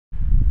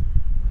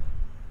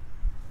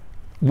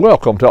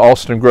Welcome to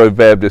Austin Grove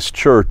Baptist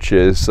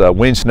Church's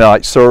Wednesday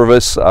night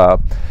service.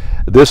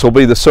 This will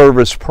be the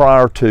service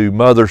prior to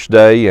Mother's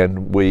Day,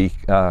 and we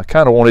kind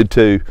of wanted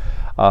to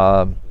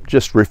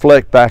just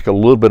reflect back a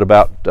little bit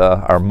about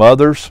our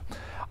mothers.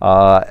 We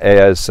have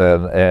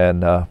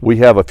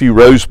a few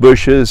rose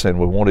bushes, and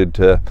we wanted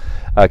to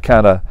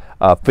kind of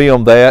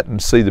film that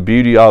and see the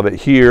beauty of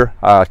it here.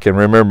 I can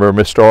remember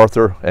Mr.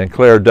 Arthur and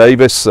Claire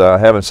Davis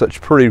having such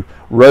pretty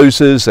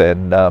roses,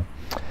 and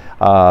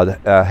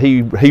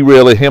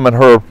him and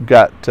her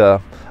got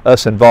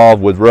us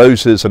involved with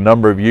roses a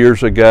number of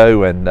years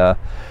ago, and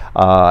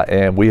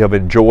we have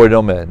enjoyed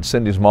them, and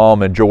Cindy's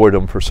mom enjoyed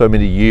them for so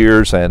many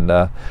years, and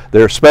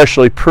they're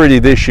especially pretty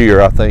this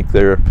year. I think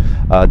they're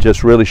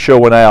just really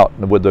showing out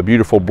with the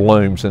beautiful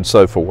blooms and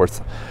so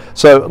forth.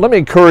 So let me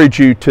encourage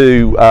you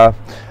to,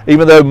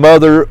 even though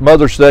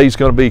Mother's Day is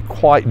going to be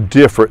quite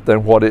different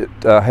than what it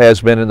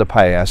has been in the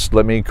past,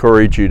 let me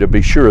encourage you to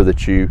be sure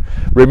that you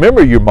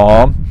remember your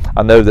mom.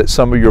 I know that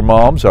some of your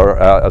moms are,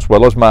 as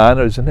well as mine,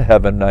 is in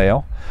heaven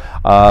now.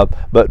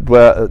 But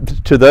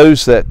to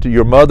those that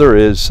your mother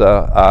is,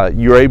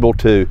 you're able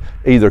to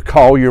either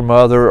call your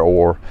mother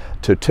or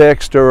to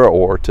text her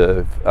or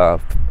to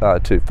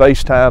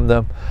FaceTime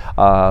them.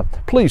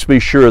 Please be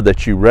sure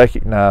that you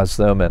recognize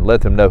them and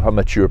let them know how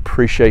much you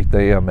appreciate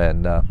them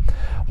and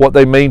what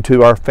they mean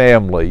to our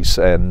families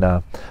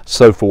and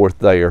so forth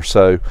there.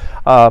 So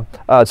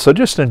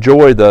just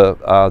enjoy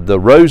the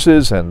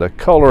roses and the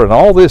color, and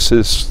all this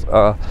is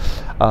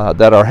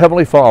that our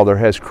Heavenly Father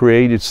has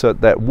created so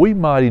that we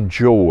might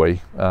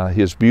enjoy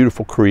His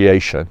beautiful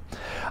creation.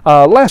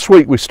 Last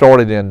week we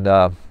started in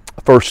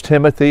 1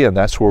 Timothy, and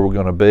that's where we're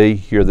going to be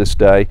here this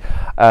day.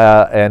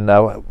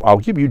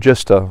 I'll give you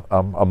just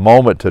a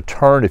moment to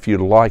turn, if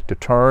you'd like to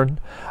turn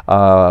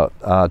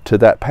to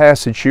that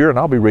passage here, and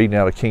I'll be reading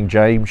out of King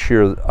James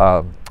here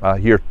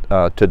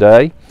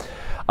today.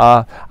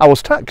 I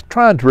was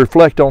trying to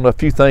reflect on a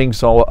few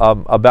things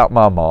about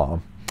my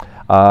mom.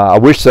 I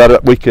wish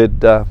that we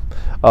could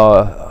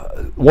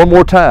one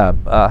more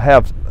time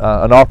have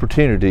an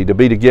opportunity to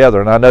be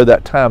together, and I know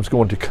that time's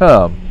going to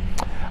come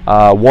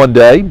one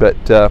day, but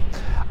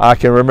I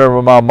can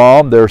remember my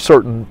mom. There are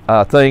certain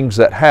things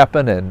that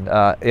happen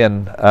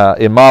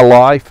in my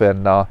life,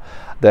 and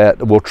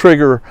that will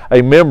trigger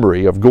a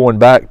memory of going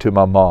back to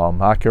my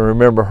mom. I can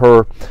remember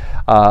her.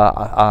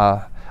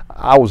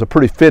 I was a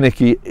pretty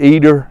finicky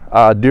eater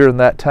during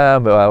that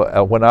time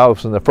when I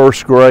was in the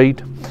first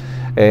grade,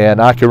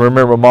 and I can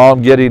remember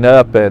Mom getting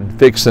up and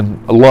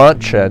fixing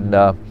lunch, and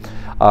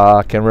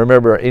I can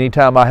remember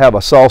anytime I have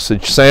a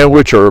sausage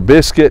sandwich or a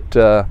biscuit,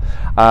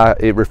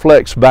 it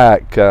reflects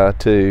back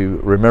to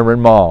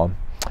remembering Mom.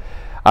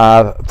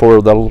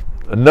 For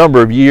a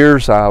number of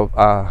years,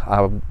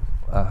 I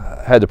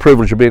had the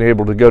privilege of being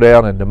able to go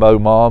down and to mow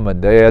Mom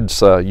and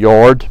Dad's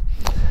yard,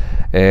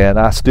 and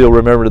I still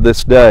remember to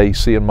this day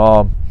seeing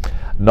Mom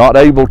not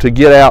able to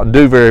get out and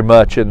do very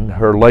much in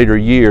her later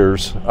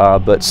years,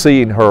 but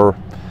seeing her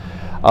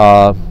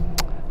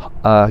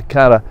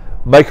kind of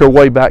make her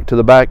way back to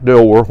the back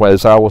door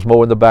as I was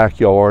mowing the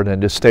backyard,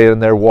 and just standing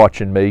there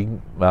watching me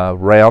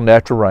round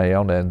after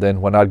round. And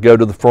then when I'd go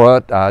to the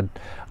front, I'd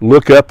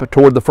look up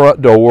toward the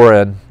front door,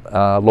 and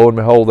lo and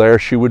behold, there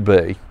she would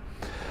be.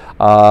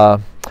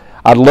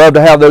 I'd love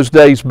to have those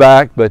days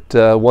back, but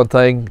one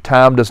thing,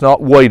 time does not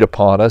wait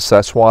upon us.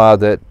 That's why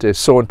that it's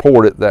so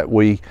important that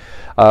we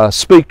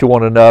speak to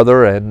one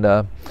another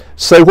and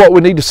say what we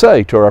need to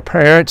say to our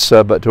parents,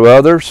 but to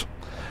others.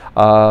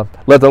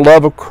 Let the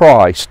love of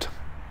Christ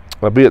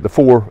be at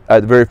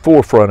the very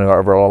forefront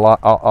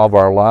of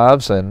our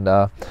lives,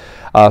 and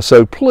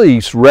so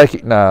please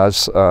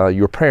recognize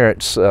your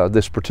parents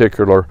this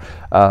particular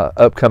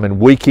upcoming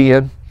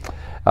weekend,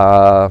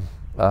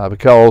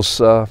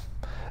 because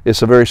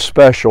it's a very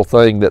special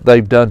thing that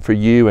they've done for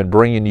you in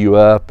bringing you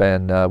up,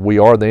 and we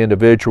are the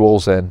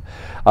individuals, and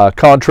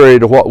contrary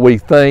to what we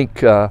think,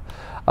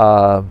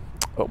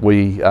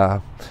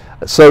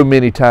 so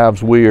many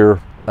times we are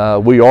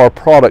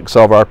products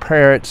of our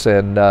parents,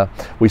 and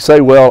we say,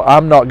 well,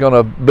 I'm not going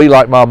to be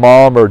like my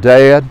mom or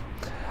dad.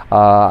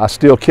 I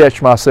still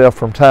catch myself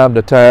from time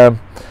to time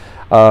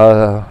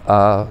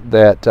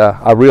that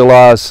I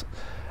realize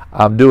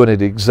I'm doing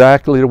it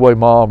exactly the way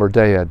mom or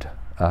dad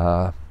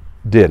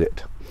did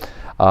it.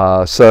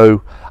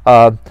 So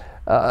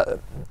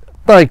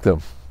thank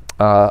them.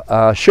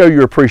 Show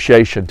your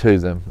appreciation to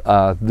them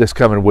this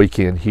coming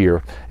weekend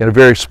here in a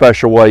very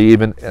special way,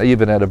 even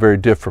at a very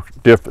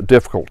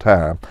difficult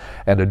time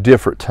and a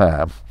different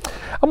time.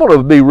 I'm going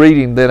to be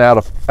reading then out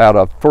of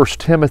 1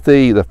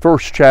 Timothy, the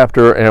first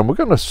chapter, and we're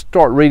going to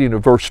start reading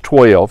at verse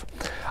 12.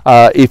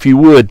 If you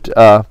would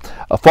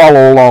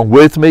follow along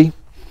with me,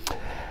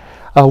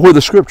 where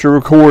the scripture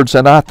records,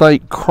 "And I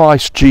thank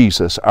Christ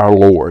Jesus our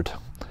Lord,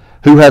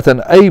 who hath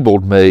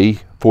enabled me,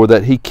 for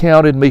that he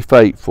counted me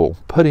faithful,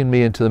 putting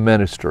me into the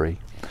ministry."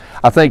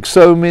 I think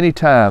so many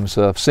times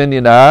of Cindy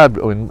and I,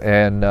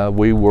 and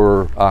we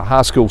were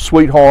high school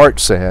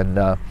sweethearts,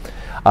 and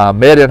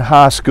met in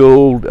high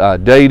school,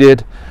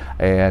 dated,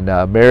 and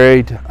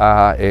married,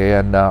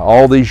 and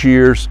all these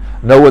years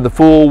knowing the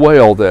full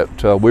well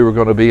that we were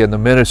going to be in the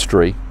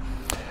ministry.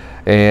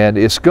 And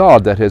it's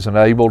God that has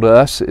enabled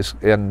us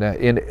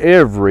in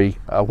every,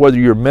 whether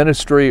you're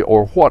ministry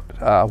or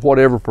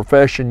whatever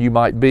profession you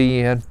might be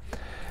in.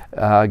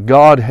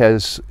 God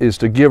is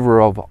the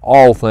giver of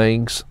all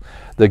things,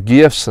 the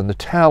gifts and the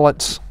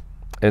talents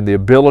and the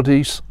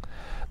abilities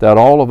that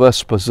all of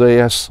us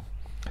possess.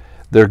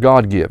 They're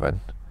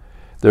God-given.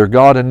 They're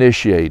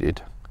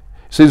God-initiated.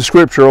 See, the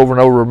Scripture over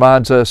and over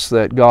reminds us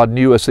that God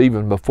knew us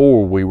even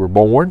before we were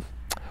born,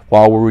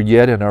 while we were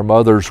yet in our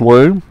mother's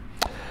womb.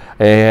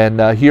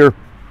 And here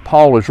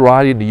Paul is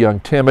writing to young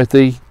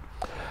Timothy,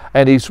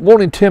 and he's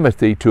wanting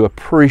Timothy to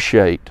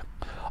appreciate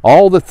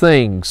all the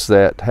things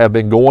that have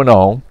been going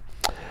on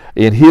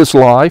in his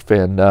life,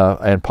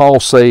 and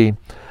Paul's saying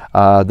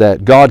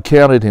that God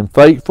counted him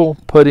faithful,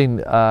 putting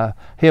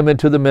him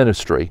into the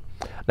ministry.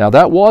 Now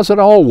that wasn't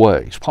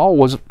always. Paul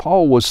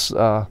was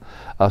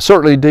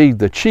certainly indeed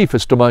the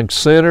chiefest among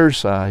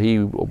sinners. He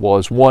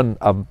was one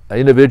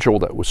individual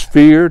that was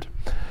feared.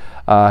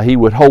 He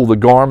would hold the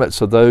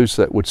garments of those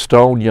that would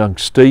stone young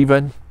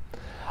Stephen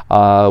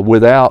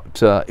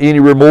without any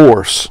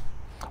remorse.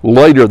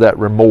 Later that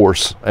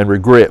remorse and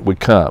regret would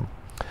come.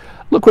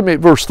 Look with me at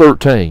verse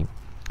 13.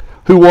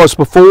 Who was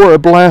before a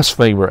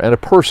blasphemer and a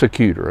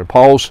persecutor. And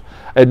Paul's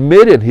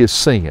admitted his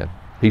sin.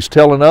 He's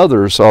telling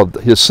others of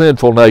his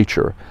sinful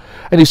nature.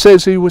 And he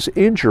says he was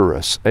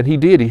injurious, and he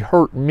did. He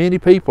hurt many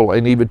people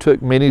and even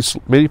took many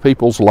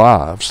people's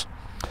lives.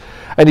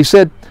 And he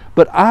said,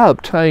 but I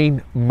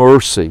obtained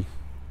mercy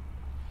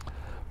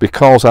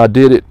because I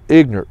did it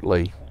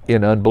ignorantly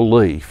in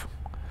unbelief.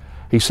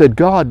 He said,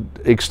 God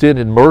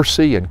extended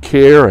mercy and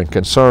care and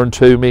concern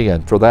to me,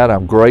 and for that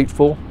I'm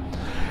grateful.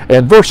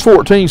 And verse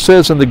 14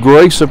 says, and the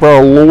grace of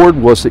our Lord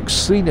was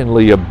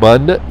exceedingly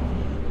abundant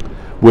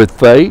with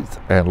faith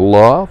and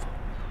love,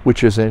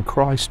 which is in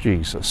Christ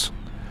Jesus.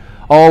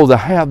 Oh, to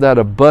have that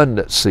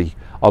abundancy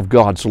of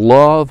God's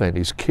love and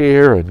His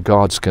care and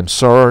God's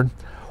concern.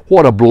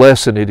 What a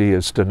blessing it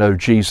is to know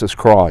Jesus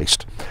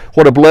Christ.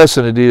 What a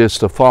blessing it is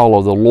to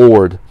follow the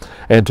Lord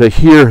and to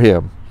hear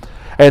Him,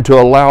 and to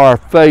allow our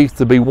faith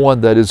to be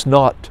one that is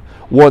not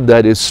one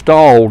that is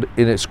stalled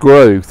in its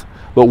growth,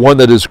 but one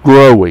that is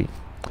growing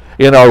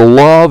in our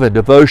love and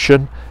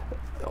devotion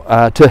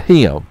to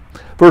Him.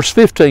 Verse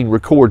 15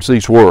 records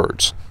these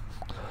words.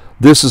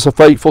 This is a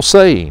faithful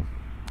saying,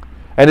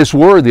 and it's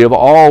worthy of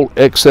all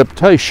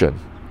acceptation,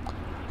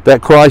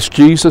 that Christ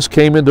Jesus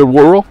came into the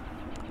world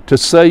to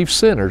save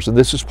sinners. And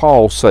this is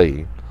Paul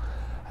saying.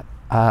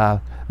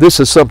 This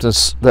is something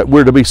that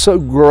we're to be so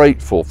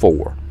grateful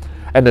for,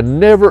 and to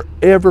never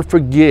ever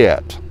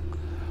forget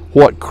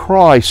what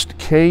Christ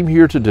came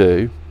here to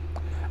do,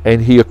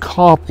 and He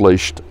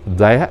accomplished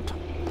that,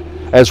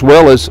 as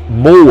well as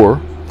more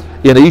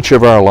in each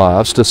of our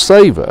lives to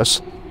save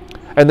us.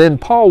 And then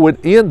Paul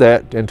would end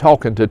that in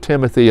talking to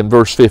Timothy in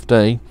verse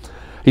 15.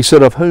 He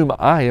said, of whom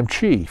I am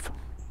chief.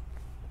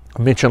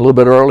 I mentioned a little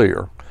bit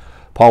earlier,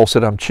 Paul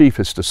said, I'm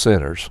chiefest of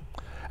sinners.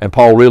 And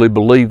Paul really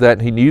believed that,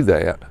 and he knew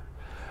that.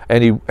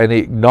 And he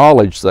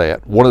acknowledged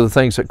that. One of the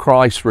things that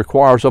Christ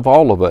requires of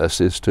all of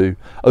us is to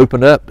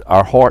open up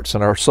our hearts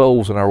and our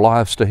souls and our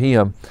lives to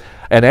Him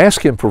and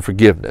ask Him for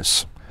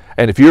forgiveness.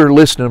 And if you're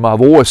listening to my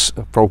voice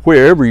from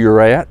wherever you're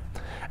at,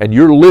 and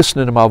you're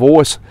listening to my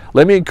voice,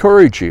 let me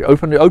encourage you.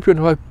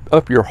 Open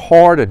up your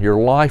heart and your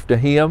life to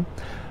Him.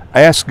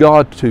 Ask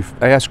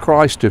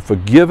Christ to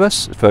forgive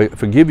us,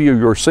 forgive you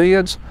your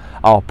sins.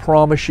 I'll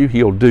promise you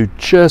He'll do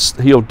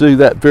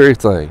that very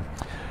thing.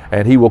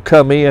 And He will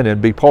come in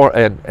and be part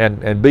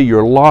and be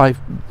your life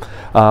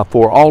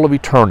for all of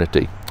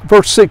eternity.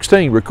 Verse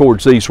 16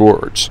 records these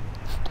words.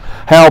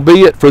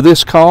 Howbeit for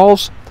this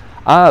cause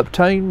I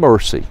obtained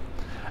mercy.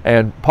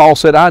 And Paul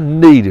said, I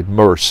needed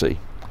mercy.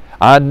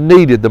 I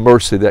needed the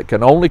mercy that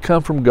can only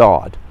come from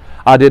God.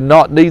 I did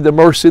not need the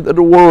mercy that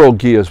the world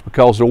gives,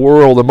 because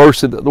the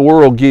mercy that the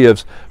world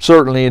gives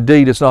certainly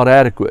indeed is not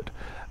adequate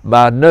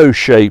by no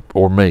shape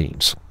or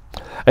means.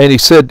 And he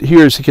said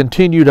here as he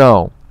continued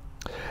on,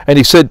 and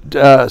he said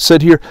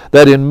here,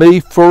 that in me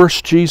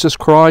first Jesus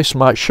Christ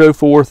might show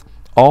forth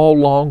all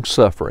long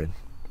suffering,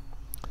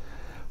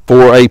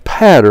 for a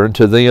pattern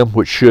to them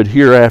which should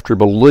hereafter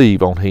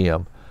believe on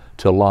Him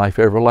to life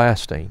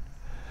everlasting.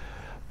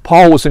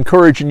 Paul was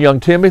encouraging young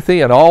Timothy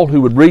and all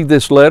who would read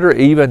this letter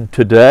even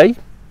today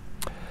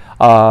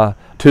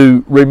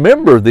to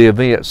remember the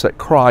events that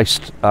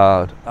Christ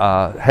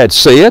had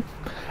said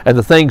and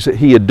the things that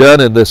He had done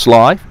in this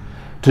life,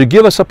 to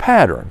give us a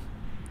pattern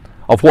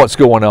of what's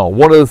going on.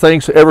 One of the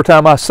things, every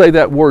time I say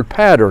that word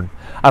pattern,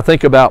 I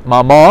think about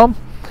my mom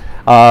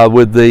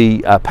with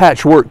the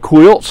patchwork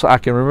quilts. I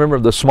can remember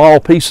the small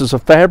pieces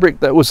of fabric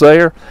that was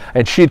there,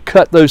 and she'd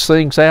cut those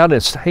things out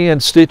and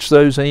hand stitch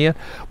those in.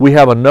 We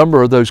have a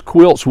number of those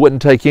quilts.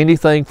 Wouldn't take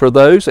anything for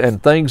those,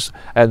 and things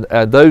and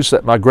those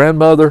that my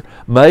grandmother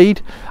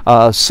made,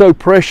 so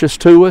precious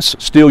to us.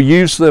 Still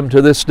use them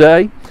to this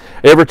day.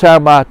 Every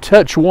time I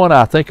touch one,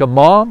 I think of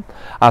Mom.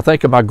 I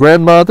think of my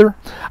grandmother.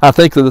 I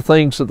think of the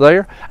things that are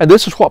there. And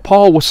this is what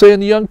Paul was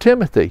saying to young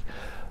Timothy.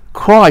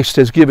 Christ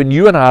has given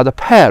you and I the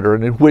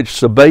pattern in which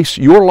to base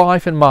your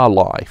life and my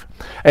life.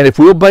 And if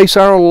we'll base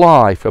our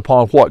life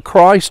upon what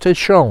Christ has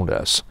shown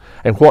us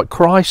and what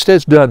Christ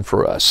has done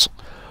for us,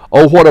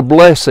 oh, what a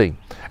blessing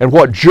and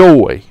what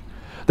joy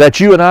that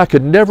you and I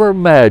could never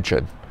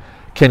imagine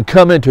can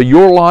come into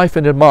your life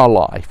and in my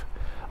life.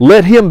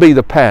 Let Him be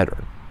the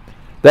pattern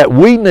that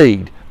we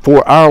need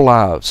for our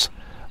lives.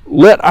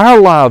 Let our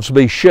lives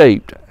be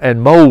shaped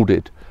and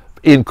molded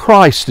in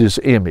Christ's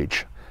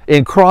image,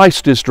 in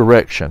Christ's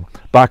direction,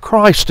 by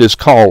Christ's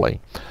calling.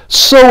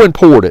 So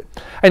important.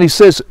 And he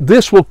says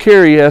this will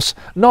carry us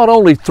not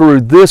only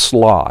through this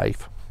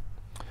life,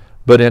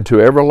 but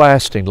into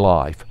everlasting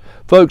life.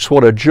 Folks,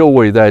 what a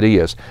joy that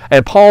is.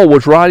 And Paul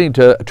was writing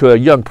to a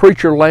young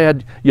preacher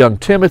lad, young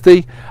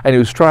Timothy, and he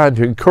was trying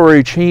to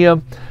encourage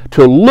him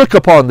to look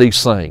upon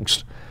these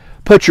things.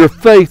 Put your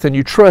faith and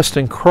your trust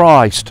in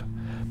Christ.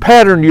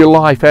 Pattern your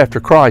life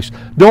after Christ.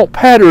 Don't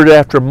pattern it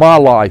after my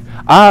life.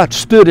 I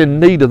stood in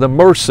need of the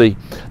mercy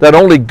that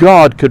only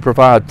God could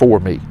provide for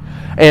me.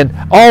 And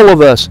all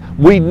of us,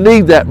 we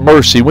need that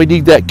mercy. We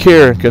need that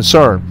care and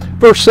concern.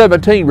 Verse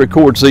 17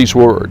 records these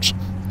words.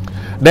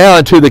 Now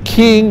unto the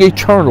King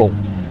eternal,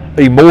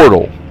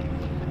 immortal,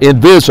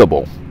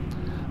 invisible,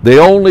 the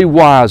only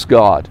wise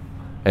God.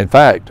 In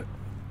fact,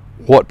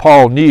 what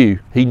Paul knew,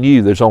 he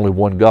knew there's only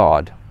one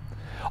God.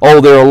 Oh,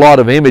 there are a lot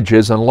of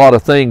images and a lot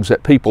of things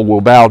that people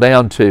will bow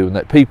down to and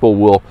that people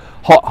will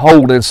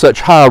hold in such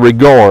high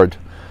regard.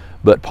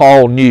 But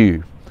Paul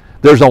knew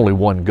there's only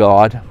one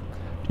God.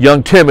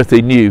 Young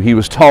Timothy knew. He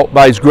was taught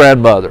by his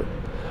grandmother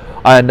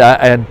and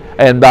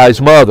by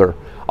his mother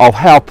of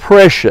how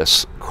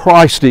precious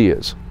Christ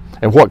is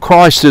and what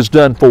Christ has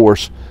done for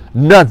us.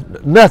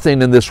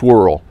 Nothing in this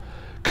world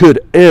could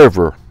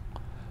ever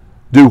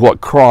do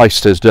what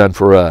Christ has done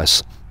for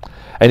us.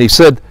 And he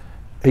said,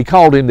 he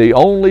called him the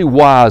only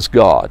wise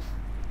God.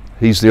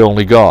 He's the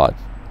only God.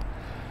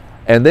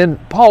 And then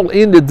Paul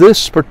ended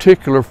this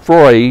particular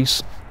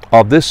phrase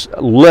of this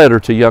letter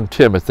to young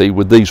Timothy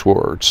with these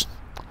words.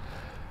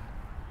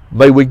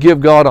 May we give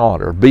God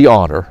honor, be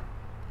honor,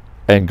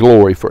 and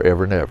glory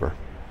forever and ever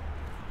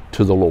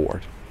to the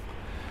Lord.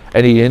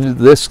 And he ended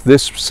this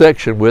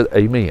section with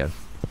amen.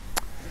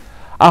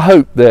 I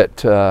hope that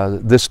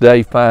this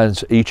day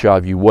finds each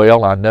of you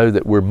well. I know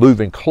that we're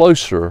moving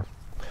closer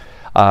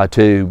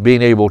to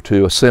being able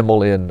to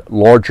assemble in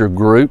larger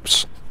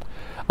groups.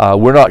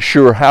 We're not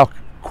sure how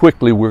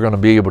quickly we're going to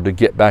be able to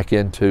get back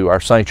into our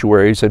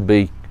sanctuaries and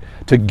be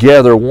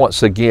together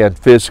once again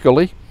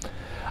physically,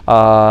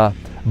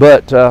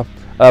 but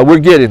we're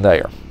getting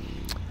there.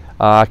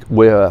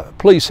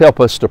 Please help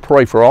us to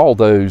pray for all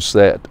those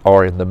that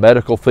are in the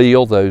medical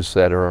field, those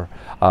that are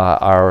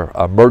our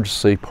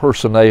emergency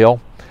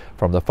personnel,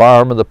 from the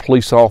firemen, the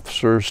police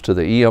officers, to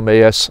the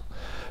EMS,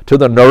 to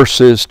the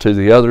nurses, to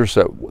the others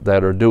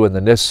that are doing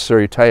the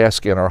necessary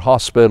task in our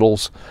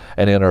hospitals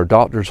and in our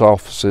doctor's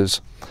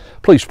offices.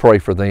 Please pray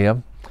for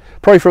them.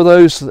 Pray for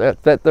those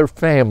that their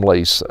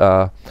families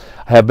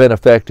have been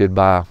affected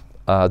by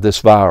this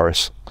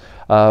virus.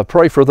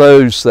 Pray for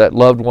those that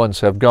loved ones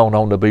have gone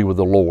on to be with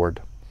the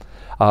Lord.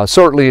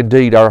 Certainly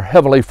indeed our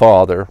Heavenly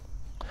Father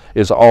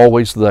is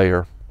always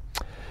there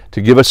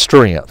to give us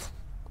strength.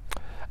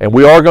 And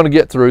we are going to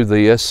get through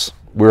this.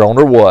 We're on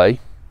our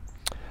way.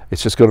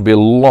 It's just going to be a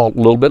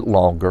little bit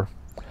longer.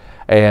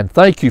 And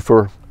thank you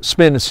for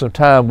spending some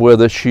time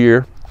with us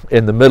here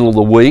in the middle of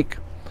the week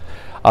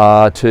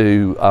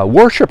to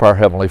worship our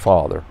Heavenly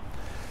Father.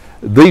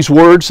 These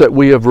words that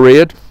we have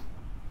read,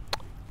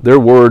 they're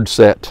words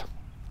that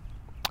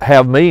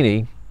have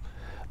meaning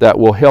that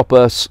will help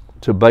us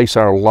to base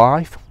our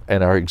life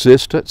and our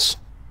existence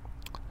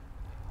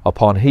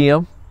upon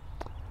Him.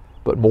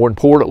 But more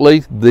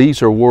importantly,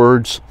 these are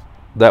words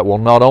that will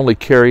not only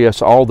carry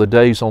us all the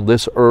days on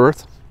this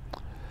earth,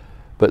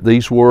 but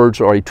these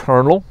words are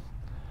eternal,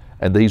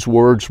 and these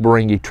words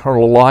bring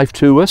eternal life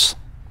to us,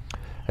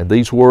 and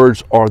these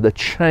words are the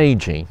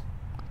changing.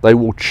 They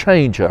will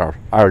change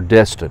our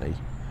destiny.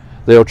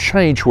 They'll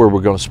change where we're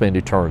going to spend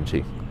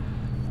eternity.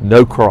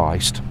 Know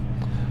Christ.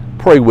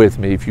 Pray with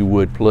me if you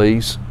would,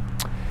 please.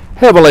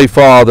 Heavenly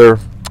Father,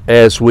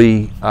 as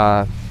we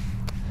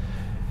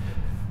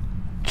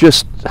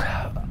just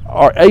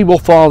are able,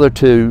 Father,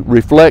 to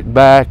reflect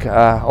back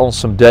on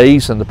some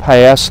days in the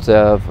past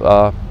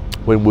of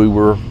when we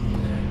were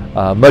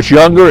much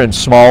younger and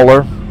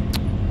smaller,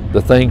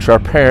 the things our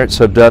parents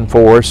have done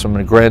for us, and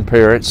the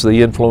grandparents,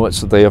 the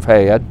influence that they have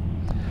had,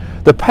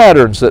 the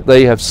patterns that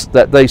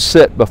they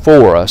set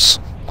before us,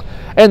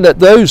 and that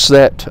those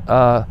that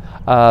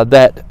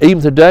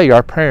even today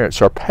our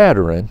parents are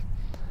patterning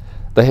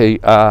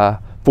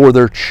for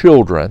their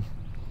children.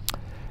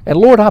 And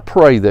Lord, I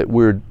pray that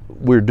we're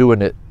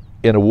doing it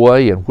in a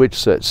way in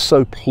which that's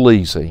so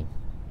pleasing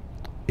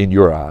in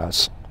your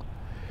eyes.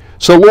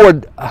 So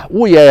Lord,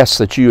 we ask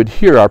that you would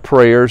hear our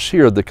prayers,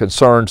 hear the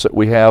concerns that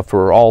we have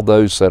for all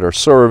those that are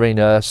serving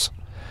us,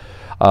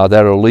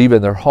 that are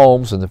leaving their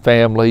homes and their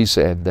families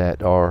and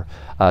that are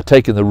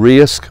taking the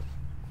risk,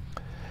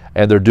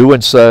 and they're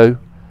doing so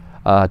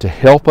to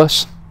help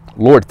us.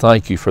 Lord,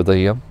 thank you for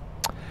them.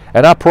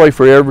 And I pray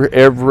for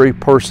every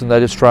person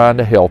that is trying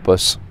to help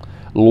us.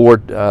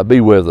 Lord, be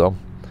with them.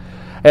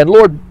 And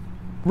Lord,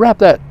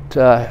 wrap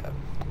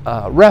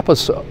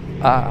us,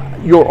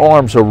 your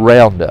arms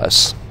around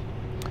us,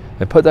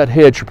 and put that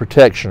hedge of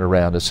protection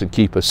around us and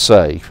keep us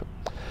safe.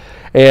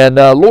 And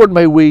Lord,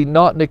 may we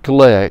not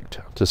neglect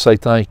to say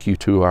thank you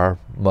to our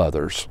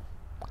mothers.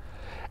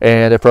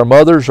 And if our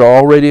mothers are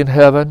already in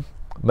heaven,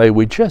 may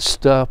we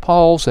just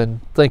pause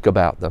and think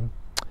about them.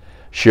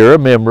 Share a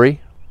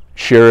memory,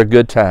 share a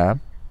good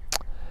time,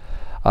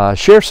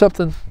 share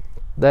something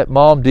that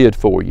Mom did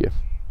for you,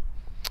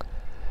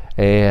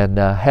 and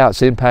how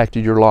it's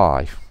impacted your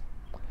life.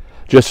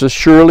 Just as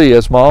surely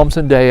as moms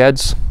and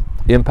dads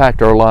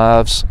impact our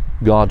lives,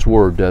 God's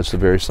Word does the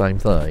very same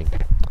thing.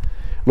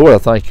 Lord, I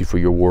thank you for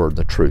your Word and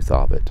the truth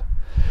of it.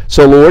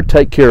 So Lord,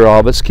 take care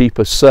of us, keep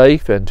us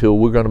safe until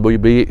we're going to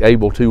be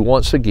able to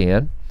once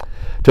again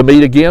to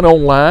meet again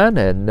online,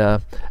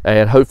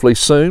 and hopefully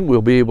soon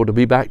we'll be able to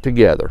be back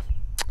together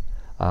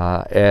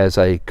as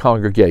a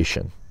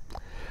congregation.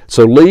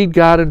 So lead,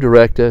 guide, and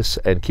direct us,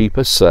 and keep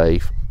us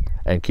safe,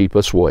 and keep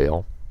us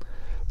well.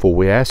 For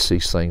we ask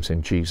these things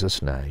in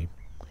Jesus' name.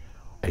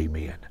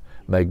 Amen.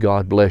 May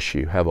God bless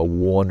you. Have a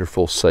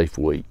wonderful, safe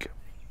week.